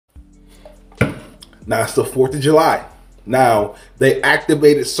Now it's the 4th of July. Now they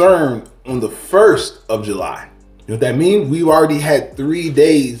activated CERN on the 1st of July. You know what that means? We've already had 3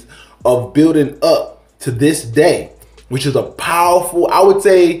 days of building up to this day, which is a powerful, I would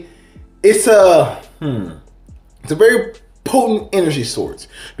say it's a very potent energy source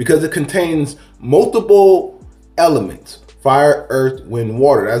because it contains multiple elements: fire, earth, wind,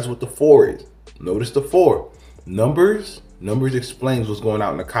 water. That's what the 4 is. Notice the 4. Numbers explains what's going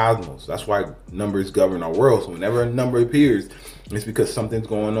on in the cosmos. That's why numbers govern our world. So whenever a number appears, it's because something's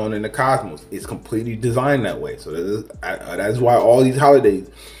going on in the cosmos. It's completely designed that way. So that's why all these holidays,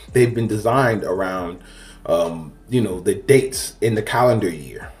 they've been designed around, the dates in the calendar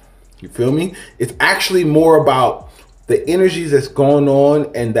year. You feel me? It's actually more about the energies that's going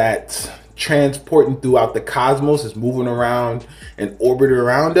on and that's transporting throughout the cosmos, is moving around and orbiting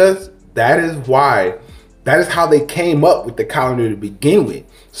around us. That is how they came up with the calendar to begin with.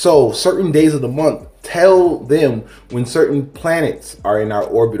 So certain days of the month tell them when certain planets are in our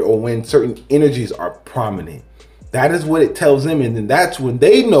orbit or when certain energies are prominent. That is what it tells them, and then that's when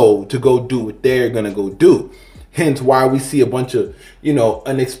they know to go do what they're gonna go do. Hence why we see a bunch of,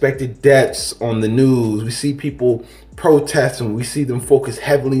 unexpected deaths on the news. We see people protesting. We see them focus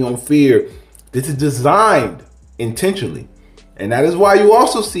heavily on fear. This is designed intentionally. And that is why you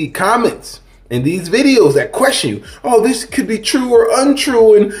also see comments in these videos that question you. Oh, this could be true or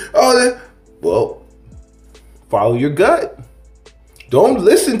untrue. And well, follow your gut. Don't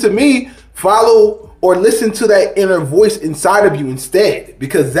listen to me. Follow or listen to that inner voice inside of you instead,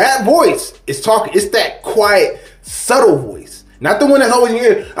 because that voice is talking. It's that quiet, subtle voice, not the one that's always in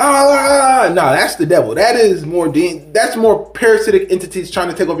your ear. No, that's the devil. That is that's more parasitic entities trying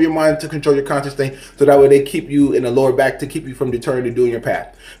to take over your mind to control your conscious state, so that way they keep you in the lower back to keep you from deterring to doing your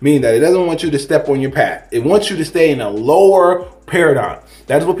path. Meaning that it doesn't want you to step on your path. It wants you to stay in a lower paradigm.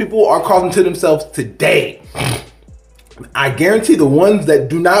 That's what people are causing to themselves today. I guarantee the ones that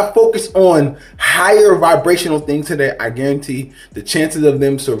do not focus on higher vibrational things today, I guarantee the chances of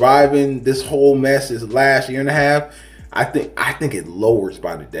them surviving this whole mess this last year and a half, I think it lowers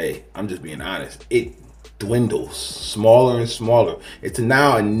by the day. I'm just being honest. It dwindles smaller and smaller. It's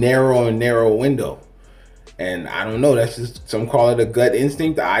now a narrow and narrow window. And I don't know, that's just, some call it a gut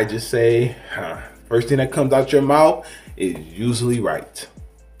instinct. I just say, first thing that comes out your mouth is usually right.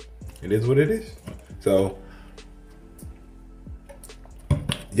 It is what it is. So,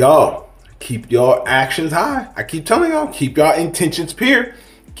 y'all, keep your actions high. I keep telling y'all, keep your intentions pure.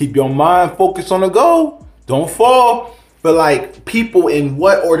 Keep your mind focused on the goal. Don't fall. But like, people in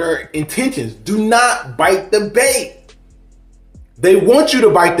what order intentions, do not bite the bait. They want you to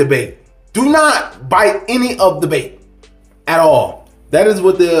bite the bait. Do not bite any of the bait at all. That is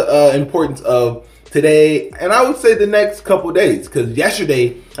what the importance of today, and I would say the next couple of days, because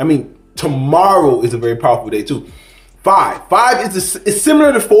tomorrow is a very powerful day too. 5 is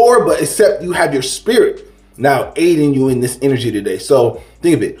similar to 4, but except you have your spirit now aiding you in this energy today. So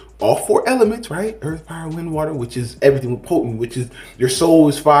think of it, all 4 elements, right? Earth, fire, wind, water, which is everything potent, which is your soul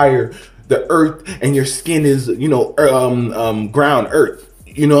is fire, the earth, and your skin is, ground earth.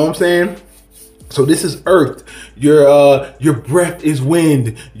 You know what I'm saying? So this is earth. Your breath is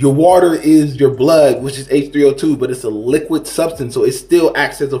wind. Your water is your blood, which is H3O2, but it's a liquid substance. So it still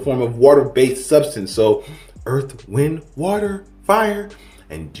acts as a form of water-based substance. So earth, wind, water, fire.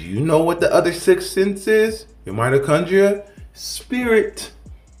 And do you know what the other 6 sense is? Your mitochondria, spirit.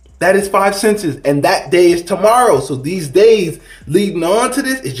 That is 5 senses. And that day is tomorrow. So these days leading on to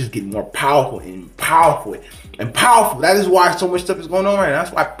this, it's just getting more powerful and powerful. And powerful. That is why so much stuff is going on right now.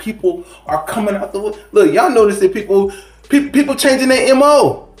 That's why people are coming out the wood. Look, y'all notice that people changing their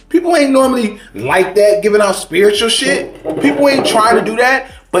MO. People ain't normally like that, giving out spiritual shit. People ain't trying to do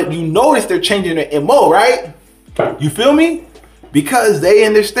that, but you notice they're changing their MO, right? You feel me? Because they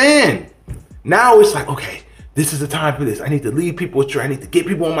understand. Now it's like, okay, this is the time for this. I need to lead people astray. I need to get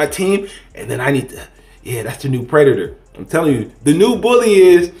people on my team, and then I need to, that's the new predator. I'm telling you, the new bully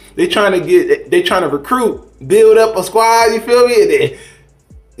is they trying to recruit, build up a squad, you feel me?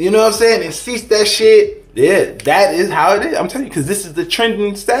 You know what I'm saying? And cease that shit. Yeah, that is how it is. I'm telling you, because this is the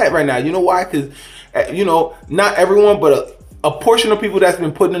trending stat right now. You know why? Because, not everyone, but a portion of people that's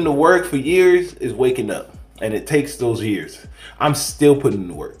been putting in the work for years is waking up. And it takes those years. I'm still putting in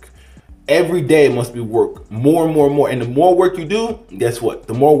the work. Every day it must be work, more and more and more. And the more work you do, guess what?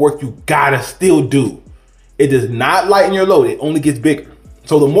 The more work you gotta still do. It does not lighten your load. It only gets bigger.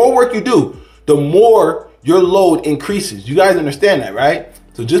 So the more work you do, the more your load increases. You guys understand that, right?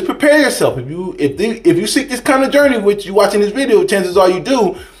 So just prepare yourself. If you seek this kind of journey, which you watching this video, chances are you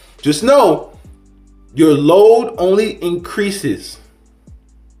do, just know your load only increases.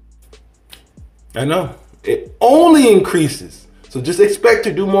 I know. It only increases. So just expect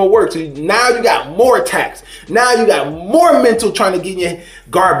to do more work. So now you got more attacks. Now you got more mental trying to get in your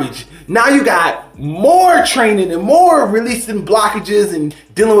garbage. Now you got more training and more releasing blockages and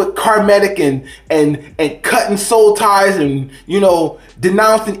dealing with karmatic and cutting soul ties and, you know,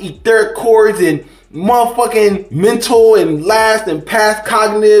 denouncing etheric cords and motherfucking mental and last and past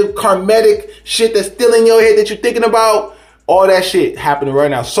cognitive karmatic shit that's still in your head that you're thinking about. All that shit happening right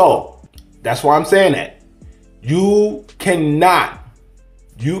now. So that's why I'm saying that. You cannot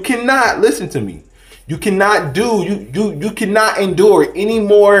listen to me. You cannot endure any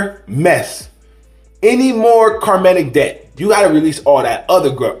more mess, any more karmatic debt. You got to release all that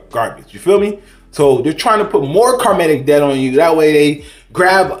other garbage. You feel me? So they're trying to put more karmatic debt on you. That way they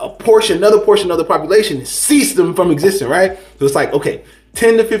grab another portion of the population and cease them from existing, right? So it's like, okay,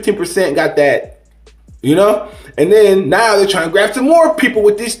 10 to 15% got that, you know? And then now they're trying to grab some more people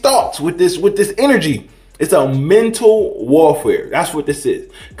with these thoughts, with this energy. It's a mental warfare. That's what this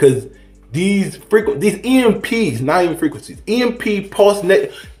is. Because these EMPs, not even frequencies, EMP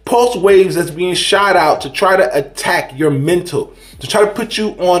pulse waves that's being shot out to try to attack your mental, to try to put you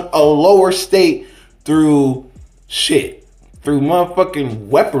on a lower state through motherfucking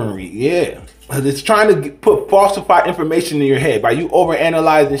weaponry. Yeah. Because it's trying to put falsified information in your head by you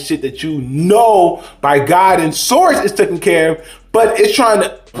overanalyzing shit that you know by God and source is taken care of, but it's trying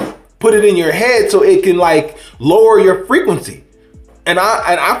to put it in your head so it can like lower your frequency. And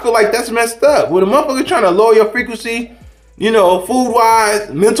I feel like that's messed up. When a motherfucker trying to lower your frequency, you know, food wise,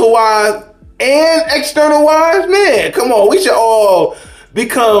 mental wise, and external wise, man, come on, we should all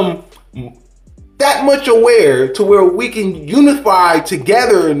become that much aware to where we can unify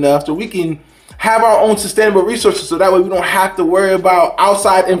together enough so we can have our own sustainable resources, so that way we don't have to worry about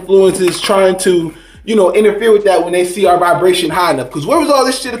outside influences trying to, you know, interfere with that when they see our vibration high enough. Because where was all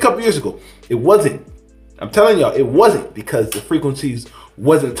this shit a couple years ago? It wasn't. I'm telling y'all, it wasn't, because the frequencies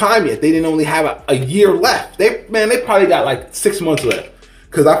wasn't time yet. They didn't only have a year left. They probably got like 6 months left,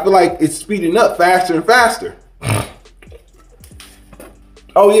 because I feel like it's speeding up faster and faster.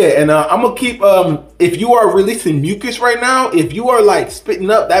 Oh yeah, and I'm gonna keep, if you are releasing mucus right now, if you are like spitting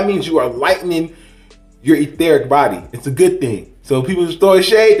up, that means you are lightening your etheric body. It's a good thing. So people just throwing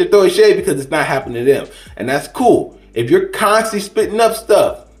shade, they're throwing shade because it's not happening to them. And that's cool. If you're constantly spitting up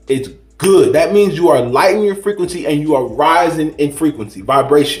stuff, it's good. That means you are lightening your frequency and you are rising in frequency,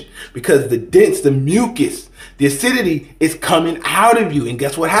 vibration, because the mucus, the acidity is coming out of you. And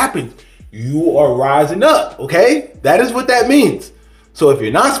guess what happens? You are rising up, okay? That is what that means. So if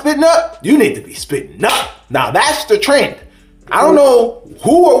you're not spitting up, you need to be spitting up. Now that's the trend. I don't know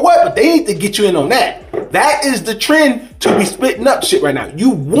who or what, but they need to get you in on that. That is the trend, to be spitting up shit right now. You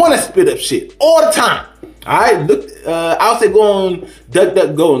want to spit up shit all the time. All right, look. I'll say go on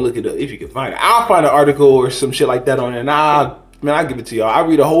DuckDuckGo and look it up if you can find it. I'll find an article or some shit like that on there, and I'll give it to y'all. I'll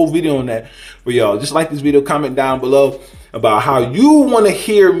read a whole video on that for y'all. Just like this video, comment down below about how you want to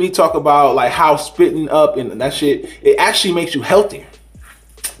hear me talk about like how spitting up and that shit, it actually makes you healthier.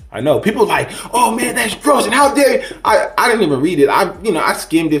 I know people like, oh man, that's gross, and how dare you? I didn't even read it. I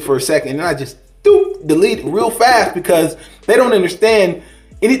skimmed it for a second and I just delete it real fast, because they don't understand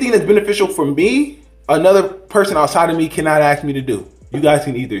anything that's beneficial for me. Another person outside of me cannot ask me to do. You guys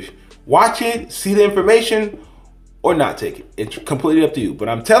can either watch it, see the information, or not take it. It's completely up to you. But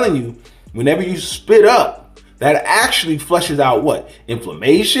I'm telling you, whenever you spit up, that actually flushes out what?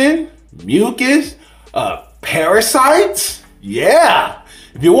 Inflammation, mucus, parasites. Yeah.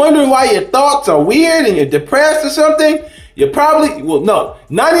 If you're wondering why your thoughts are weird and you're depressed or something, you're probably, well, no,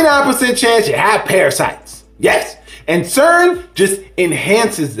 99% chance you have parasites. Yes. And CERN just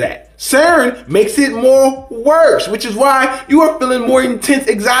enhances that. CERN makes it more worse, which is why you are feeling more intense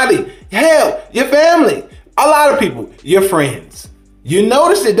anxiety. Hell, your family, a lot of people, your friends. You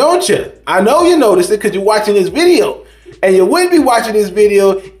notice it, don't you? I know you notice it because you're watching this video. And you wouldn't be watching this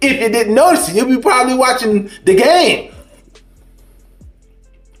video if you didn't notice it. You'll be probably watching the game.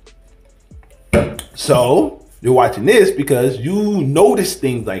 So you're watching this because you notice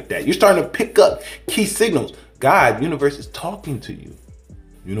things like that. You're starting to pick up key signals. God, universe is talking to you.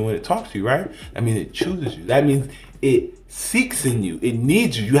 You know when it talks to you, right? That means it chooses you. That means it seeks in you. It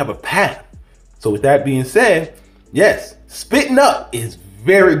needs you. You have a path. So with that being said, yes, spitting up is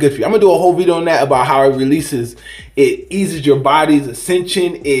very good for you. I'm gonna do a whole video on that, about how it releases, it eases your body's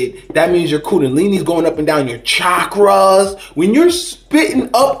ascension. That means your kundalini is going up and down your chakras. When you're spitting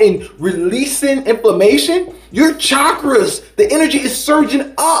up and releasing inflammation, your chakras, the energy is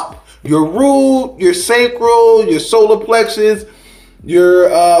surging up. Your root, your sacral, your solar plexus, your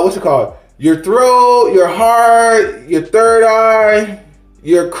what's it called? Your throat, your heart, your third eye,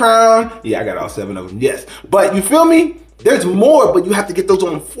 your crown. Yeah, I got all 7 of them. Yes, but you feel me? There's more, but you have to get those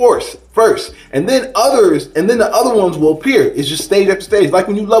on force first, and then others, and then the other ones will appear. It's just stage after stage. Like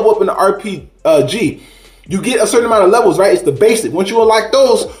when you level up in the RPG, you get a certain amount of levels, right? It's the basic. Once you unlock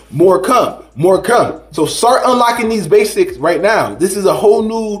those, more come, more come. So start unlocking these basics right now. This is a whole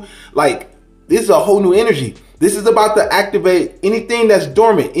new, this is a whole new energy. This is about to activate anything that's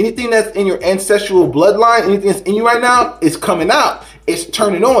dormant, anything that's in your ancestral bloodline, anything that's in you right now is coming out. It's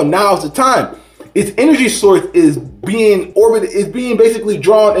turning on. Now's the time. Its energy source is being orbited, is being basically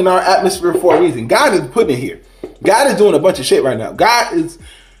drawn in our atmosphere for a reason. God is putting it here. God is doing a bunch of shit right now. God is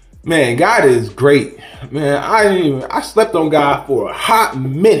great. Man, I slept on God for a hot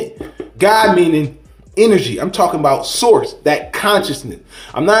minute. God meaning energy. I'm talking about source, that consciousness.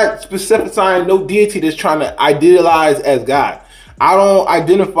 I'm not specifying no deity that's trying to idealize as God. I don't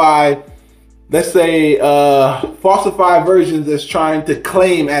identify, let's say, falsified versions that's trying to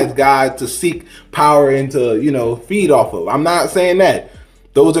claim as God to seek power and to, feed off of. I'm not saying that.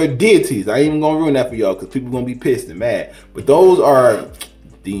 Those are deities. I ain't even gonna ruin that for y'all because people are gonna be pissed and mad. But those are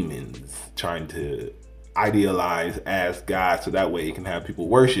demons trying to idealize as God so that way it can have people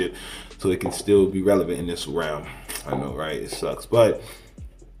worship so it can still be relevant in this realm. I know, right? It sucks, but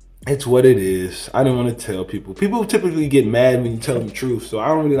it's what it is. I don't want to tell people. People typically get mad when you tell them the truth, so I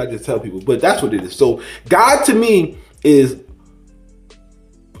don't really like to tell people, but that's what it is. So God to me is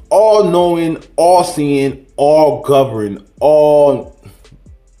all knowing, all seeing, all governed, all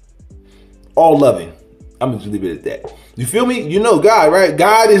loving. I'm gonna just leave it at that. You feel me? You know God, right?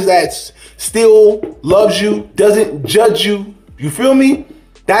 God is that still loves you, doesn't judge you. You feel me?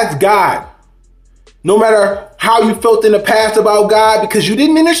 That's God. No matter how you felt in the past about God, because you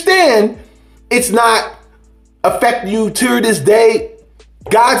didn't understand, it's not affecting you to this day.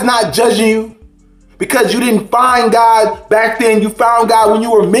 God's not judging you because you didn't find God back then. You found God when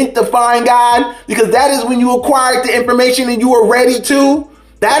you were meant to find God, because that is when you acquired the information and you were ready to.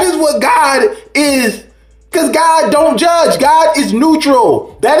 That is what God is. Because God don't judge. God is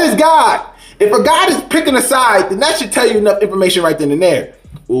neutral. That is God. If a God is picking a side, then that should tell you enough information right then and there.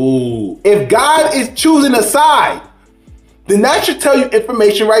 Ooh. If God is choosing a side, then that should tell you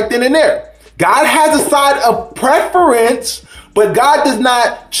information right then and there. God has a side of preference, but God does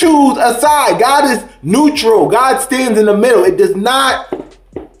not choose a side. God is neutral. God stands in the middle. It doesn't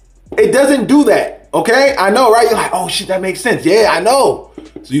do that. Okay? I know, right? You're like, oh shit, that makes sense. Yeah, I know.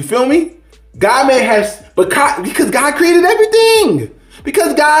 So you feel me? God because God created everything.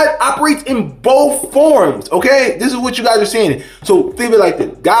 Because God operates in both forms, okay? This is what you guys are saying. So think of it like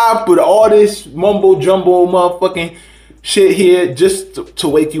this. God put all this mumbo jumbo motherfucking shit here just to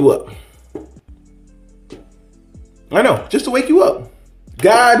wake you up. I know, just to wake you up.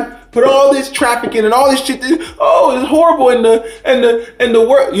 God put all this trafficking and all this shit. It's horrible in the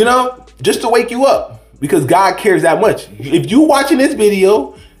world, just to wake you up. Because God cares that much. If you watching this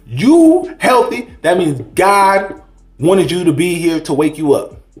video, you healthy, that means God wanted you to be here to wake you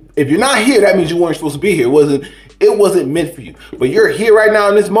up. If you're not here, that means you weren't supposed to be here. It wasn't meant for you. But you're here right now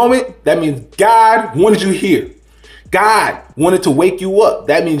in this moment. That means God wanted you here. God wanted to wake you up.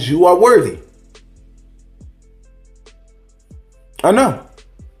 That means you are worthy. I know.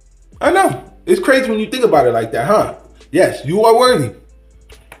 It's crazy when you think about it like that, huh? Yes, you are worthy.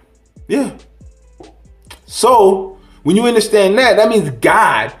 Yeah. So when you understand that means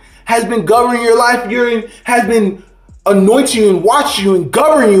God has been governing your life. Has been anointing you and watching you and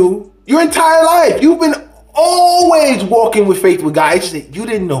governing you your entire life. You've been always walking with faith with God. It's just that you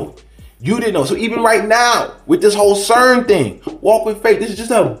didn't know. You didn't know. So even right now with this whole CERN thing, walk with faith. This is just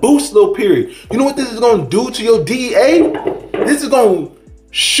a boost little period. You know what this is going to do to your DEA? This is going to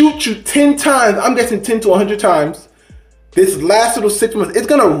shoot you 10 times. I'm guessing 10 to 100 times. This last little 6 months, it's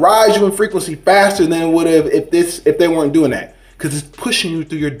going to rise you in frequency faster than it would have if they weren't doing that. Because it's pushing you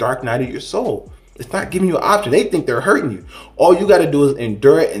through your dark night of your soul. It's not giving you an option. They think they're hurting you. All you got to do is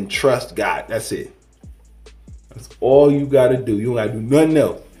endure it and trust God. That's it. That's all you got to do. You don't got to do nothing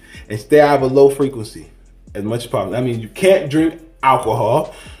else. And stay out of a low frequency as much as possible. I mean, you can't drink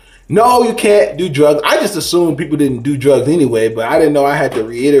alcohol. No, you can't do drugs. I just assumed people didn't do drugs anyway, but I didn't know I had to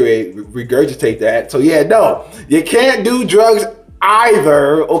regurgitate that. So yeah, no, you can't do drugs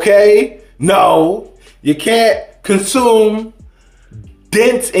either, okay? No, you can't consume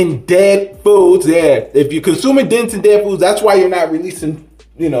dense and dead foods. Yeah, if you're consuming dense and dead foods, that's why you're not releasing,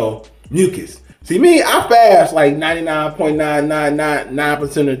 mucus. See me, I fast like 99.9999%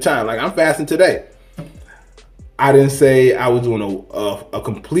 of the time. Like I'm fasting today. I didn't say I was doing a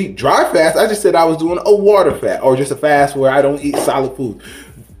complete dry fast. I just said I was doing a water fast, or just a fast where I don't eat solid food.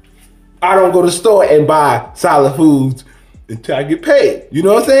 I don't go to the store and buy solid foods until I get paid. You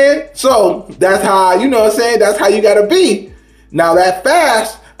know what I'm saying? So that's how, you know what I'm saying? That's how you gotta be. Now that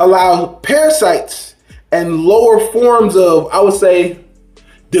fast allows parasites and lower forms of, I would say,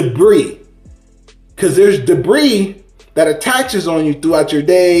 debris. Because there's debris that attaches on you throughout your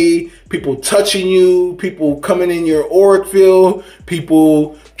day, people touching you, people coming in your auric field,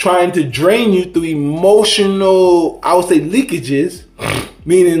 people trying to drain you through emotional, I would say, leakages,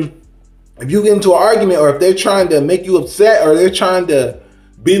 meaning if you get into an argument or if they're trying to make you upset or they're trying to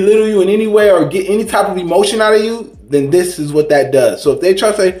belittle you in any way or get any type of emotion out of you, then this is what that does. So if they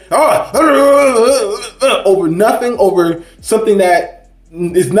try to say, over nothing, over something that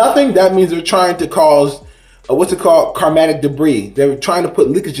is nothing, that means they're trying to cause what's it called? Karmatic debris. They're trying to put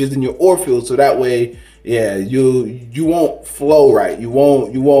leakages in your auric field so that way, yeah, you won't flow right. Your aura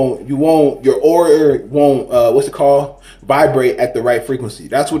won't, what's it called? Vibrate at the right frequency.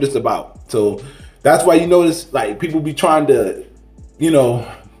 That's what it's about. So that's why you notice like people be trying to, you know,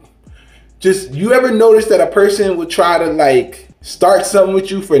 just, you ever notice that a person would try to like start something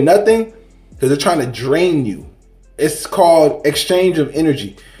with you for nothing because they're trying to drain you? It's called exchange of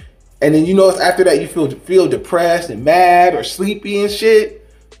energy. And then you notice after that you feel depressed and mad or sleepy and shit.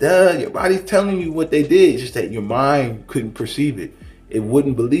 Duh, your body's telling you what they did. It's just that your mind couldn't perceive it. It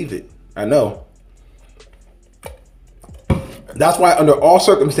wouldn't believe it. I know. That's why under all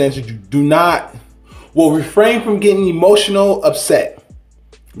circumstances you do not, well, refrain from getting emotional upset.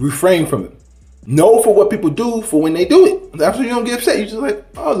 Refrain from it. Know for what people do for when they do it. After you don't get upset, you just like,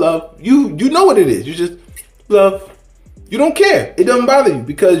 oh, love. You know what it is. You just love. You don't care. It doesn't bother you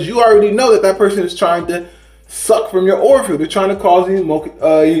because you already know that that person is trying to suck from your auric field. They're trying to cause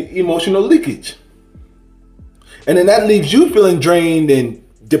emotional leakage. And then that leaves you feeling drained and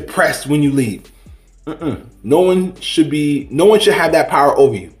depressed when you leave. No one should have that power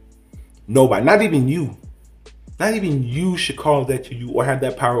over you. Nobody, not even you. Not even you should cause that to you or have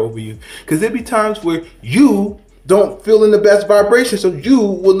that power over you. Because there'll be times where you don't feel in the best vibration. So you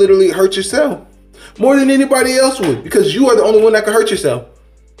will literally hurt yourself more than anybody else would. Because you are the only one that can hurt yourself.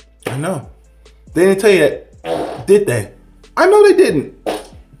 I know. They didn't tell you that, did they? I know they didn't.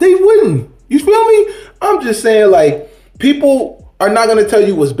 They wouldn't. You feel me? I'm just saying, like, people are not going to tell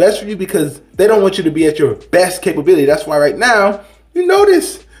you what's best for you because they don't want you to be at your best capability. That's why right now, you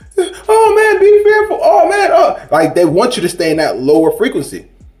notice, oh man, be fearful. Oh man, oh. Like they want you to stay in that lower frequency.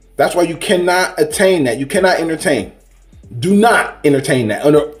 That's why you cannot attain that. You cannot entertain. Do not entertain that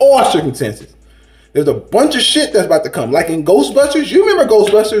under all circumstances. There's a bunch of shit that's about to come. Like in Ghostbusters, you remember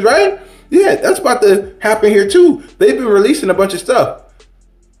Ghostbusters, right? Yeah, that's about to happen here too. They've been releasing a bunch of stuff.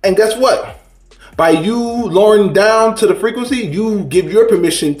 And guess what? By you lowering down to the frequency, you give your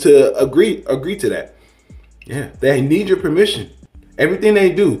permission to agree to that. Yeah, they need your permission. Everything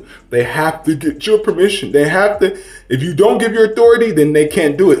they do, they have to get your permission. They have to, if you don't give your authority, then they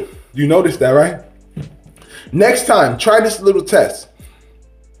can't do it. You notice that, right? Next time, try this little test.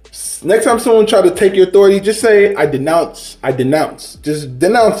 Next time someone try to take your authority, just say, I denounce. Just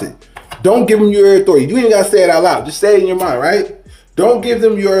denounce it. Don't give them your authority. You ain't gotta say it out loud. Just say it in your mind, right? Don't give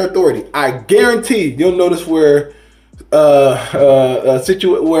them your authority. I guarantee you'll notice where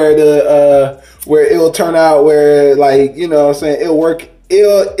where it'll turn out where, like, you know what I'm saying, it'll work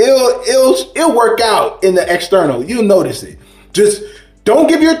out in the external. You'll notice it. Just don't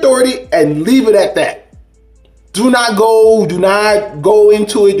give your authority and leave it at that. Do not go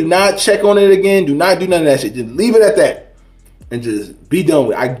into it. Do not check on it again. Do not do none of that shit. Just leave it at that and just be done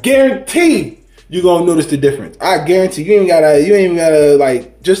with it. I guarantee you're gonna notice the difference. I guarantee you ain't even gotta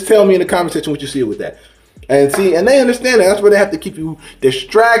like, just tell me in the comment section what you see with that. And see, and they understand that. That's where they have to keep you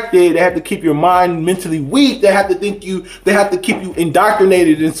distracted. They have to keep your mind mentally weak. They have to keep you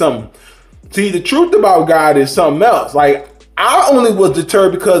indoctrinated in something. See, the truth about God is something else. Like, I only was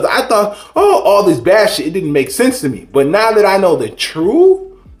deterred because I thought, oh, all this bad shit, it didn't make sense to me. But now that I know the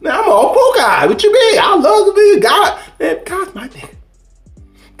truth, now I'm all pro God. What you mean? I love to be God. Man, God's my nigga.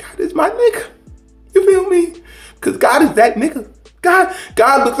 God is my nigga. You feel me? Because God is that nigga.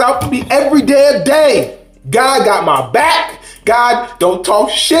 God looks out for me every damn day. God got my back. God don't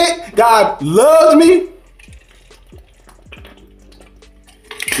talk shit. God loves me.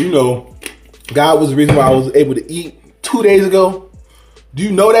 You know, God was the reason why I was able to eat 2 days ago. Do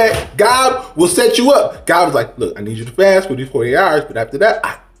you know that? God will set you up. God was like, look, I need you to fast for these 48 hours, but after that,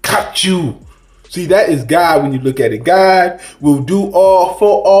 I got you. See, that is God when you look at it. God will do all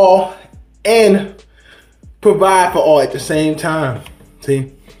for all and provide for all at the same time.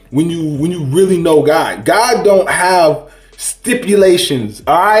 See, when you really know God don't have stipulations,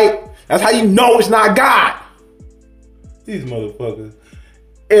 all right? That's how you know it's not God. These motherfuckers.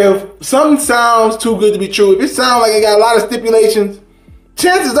 if something sounds too good to be true, if it sounds like it got a lot of stipulations,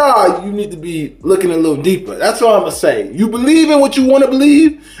 chances are you need to be looking a little deeper. That's all I'm gonna say. You believe in what you want to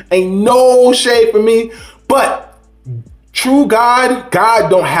believe, ain't no shade for me, but true God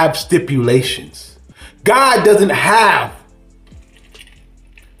don't have stipulations. God doesn't have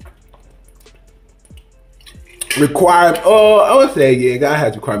requirements. Oh, I would say, yeah, God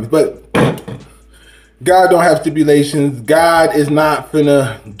has requirements, but God don't have stipulations. God is not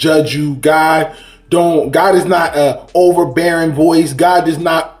finna judge you. God is not an overbearing voice. God does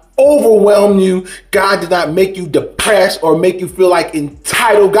not overwhelm you. God does not make you depressed or make you feel like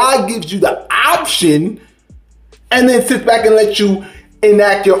entitled. God gives you the option and then sits back and lets you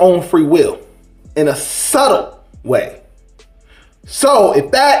enact your own free will in a subtle way. So if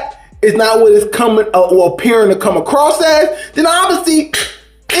that is not what it's coming or appearing to come across as, then obviously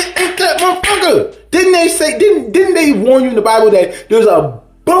it's that motherfucker. Didn't they warn you in the Bible that there's a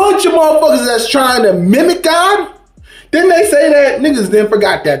bunch of motherfuckers that's trying to mimic God? Didn't they say that? Niggas then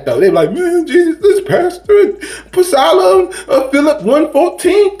forgot that though. They were like, man, Jesus, this pastor, Psalm, Philip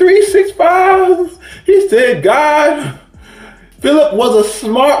 1:14, 3:6-5. He said, God, Philip was a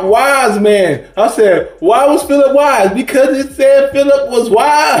smart, wise man. I said, why was Philip wise? Because it said Philip was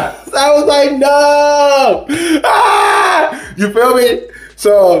wise. I was like, no. You feel me?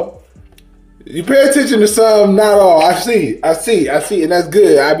 So you pay attention to some, not all. I see, and that's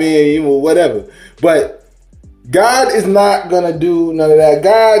good. I mean, whatever. But God is not gonna do none of that.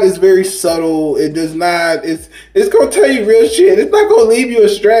 God is very subtle. It does not. It's gonna tell you real shit. It's not gonna leave you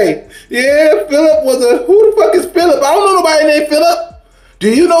astray. Yeah, Philip was who the fuck is Philip? I don't know nobody named Philip. Do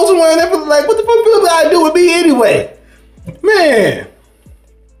you know someone named Philip? Like, what the fuck Philip got to do with me anyway? Man.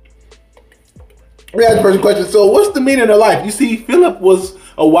 We asked the person question. So, what's the meaning of life? You see, Philip was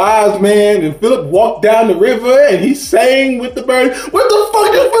a wise man, and Philip walked down the river, and he sang with the birds. What the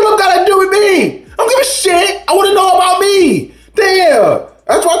fuck does Philip got to do with me? I don't give a shit. I want to know about me. Damn.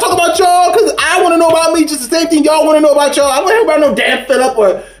 That's why I talk about y'all, because I want to know about me just the same thing y'all want to know about y'all. I don't want to hear about no damn Philip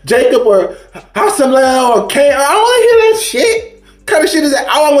or Jacob or Hassamla or Cain. I don't want to hear that shit. What kind of shit is that?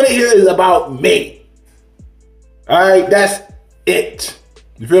 All I want to hear is about me. All right? That's it.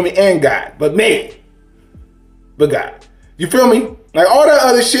 You feel me? And God. But me. But God. You feel me? Like all that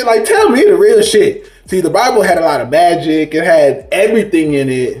other shit, like tell me the real shit. See, the Bible had a lot of magic. It had everything in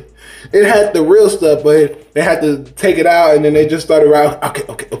it. It had the real stuff, but they had to take it out, and then they just started around.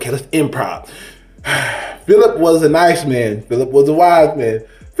 Okay, let's improv. Philip was a nice man. Philip was a wise man.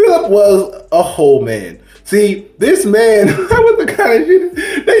 Philip was a whole man. See, this man, that was the kind of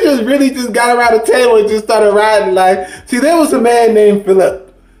shit, they just really just got around the table and just started riding like, see, there was a man named Philip.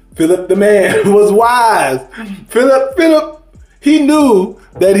 Philip the man was wise. Philip, he knew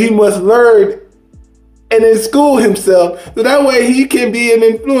that he must learn and then school himself so that way he can be an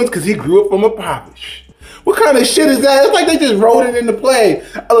influence because he grew up from impoverished. What kind of shit is that? It's like they just wrote it in the play.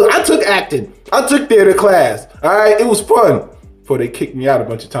 Look, I took acting. I took theater class. All right, it was fun. Before they kicked me out a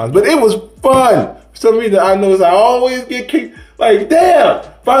bunch of times, but it was fun. For some reason, I notice I always get kicked. Like, damn.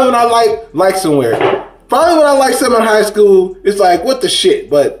 Finally, when I like somewhere. Finally, when I like something in high school, it's like, what the shit?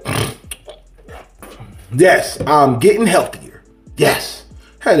 But yes, I'm getting healthier. Yes.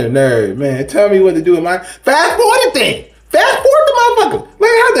 Had a nerve, man. Tell me what to do with my fast forward thing. Fast forward the motherfucker. Like,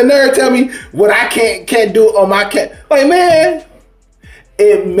 had the nerve tell me what I can't do on my cat. Like, man,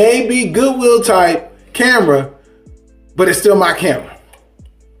 it may be Goodwill type camera, but it's still my camera.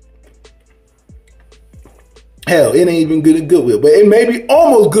 Hell, it ain't even good at Goodwill, but it may be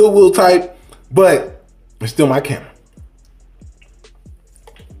almost Goodwill type, but it's still my camera.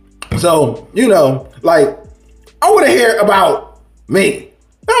 So, you know, like, I want to hear about me.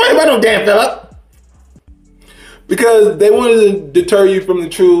 I don't hear about no damn Philip. Because they wanted to deter you from the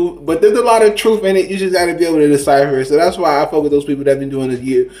truth, but there's a lot of truth in it. You just got to be able to decipher it. So that's why I fuck with those people that have been doing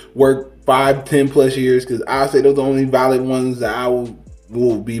this work 5, 10 plus years, because I say those are the only valid ones that I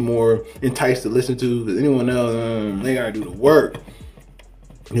will be more enticed to listen to. Because anyone else, they got to do the work.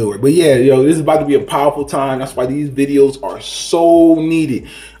 But yeah, this is about to be a powerful time. That's why these videos are so needed.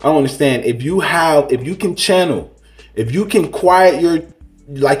 I don't understand. If you can channel, if you can quiet your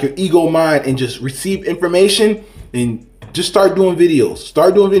ego mind and just receive information, then just start doing videos.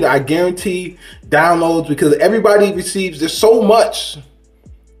 I guarantee downloads, because everybody receives, there's so much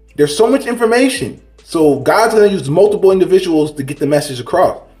information. So God's going to use multiple individuals to get the message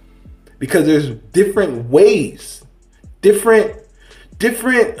across, because there's different ways, different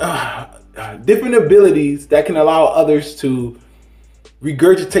abilities that can allow others to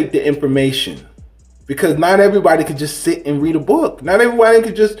regurgitate the information. Because not everybody could just sit and read a book. Not everybody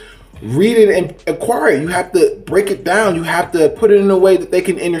could just read it and acquire it. You have to break it down. You have to put it in a way that they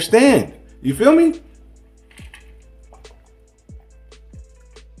can understand. You feel me?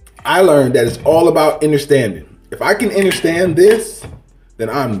 I learned that it's all about understanding. If I can understand this, then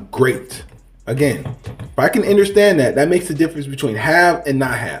I'm great. Again, if I can understand that, that makes the difference between have and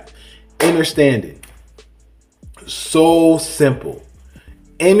not have. Understanding. So simple.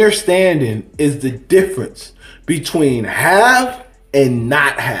 Understanding is the difference between have and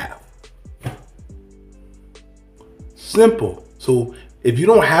not have. Simple. So if you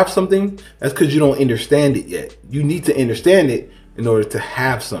don't have something, that's because you don't understand it yet. You need to understand it in order to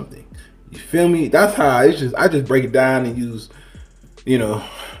have something. You feel me? That's how I just break it down and use,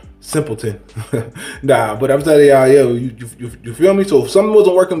 simpleton. Nah, but I'm telling y'all, yo, you feel me? So if something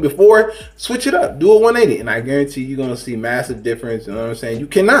wasn't working before, switch it up. Do a 180. And I guarantee you're going to see massive difference. You know what I'm saying? You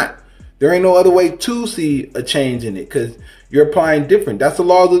cannot. There ain't no other way to see a change in it because you're applying different. That's the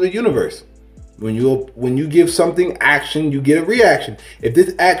laws of the universe. When you give something action, you get a reaction. If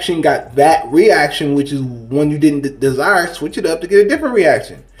this action got that reaction, which is one you didn't desire, switch it up to get a different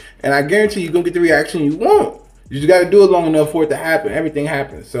reaction. And I guarantee you're going to get the reaction you want. You just got to do it long enough for it to happen. Everything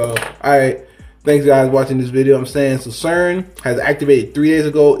happens. So, all right. Thanks, guys, for watching this video. I'm saying, so CERN has activated 3 days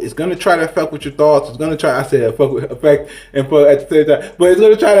ago. It's going to try to fuck with your thoughts. It's going to try, I said fuck with effect and fuck at the same time. But it's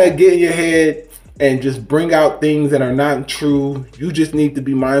going to try to get in your head and just bring out things that are not true. You just need to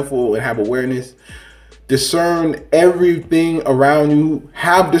be mindful and have awareness. Discern everything around you.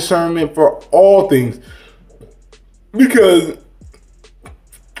 Have discernment for all things. Because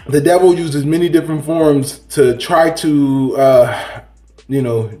the devil uses many different forms to try to,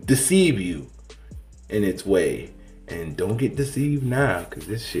 deceive you in its way. And don't get deceived now, because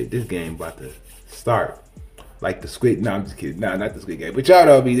this game about to start. Like the Squid, no, I'm just kidding. No, not the Squid Game. But y'all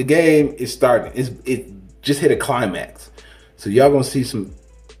know me, the game is starting. It just hit a climax. So y'all gonna see some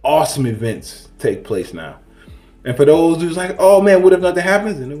awesome events take place now. And for those who's like, oh man, what if nothing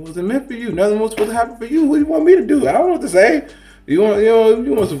happens? And it wasn't meant for you. Nothing was supposed to happen for you. What do you want me to do? I don't know what to say. You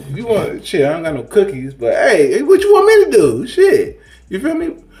want shit, I don't got no cookies, but hey, what you want me to do? Shit. You feel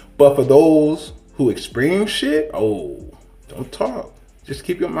me? But for those who experience shit, oh, don't talk. Just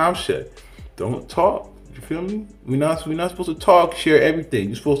keep your mouth shut. Don't talk. You feel me? We're not supposed to talk, share everything.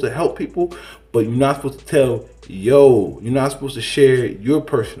 You're supposed to help people, but you're not supposed to tell, you're not supposed to share your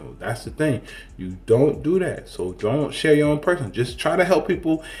personal. That's the thing. You don't do that. So don't share your own personal. Just try to help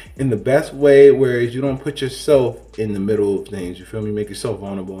people in the best way, whereas you don't put yourself in the middle of things. You feel me? Make yourself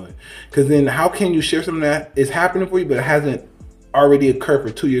vulnerable. Because then how can you share something that is happening for you, but it hasn't already occurred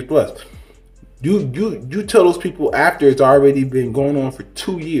for 2 years plus? You tell those people after it's already been going on for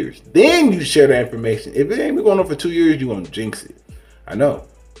 2 years. Then you share that information. If it ain't been going on for 2 years, you're going to jinx it. I know.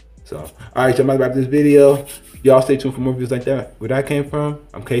 So, all right, y'all, I'm about to wrap this video. Y'all stay tuned for more videos like that. Where that came from,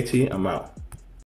 I'm KT. I'm out.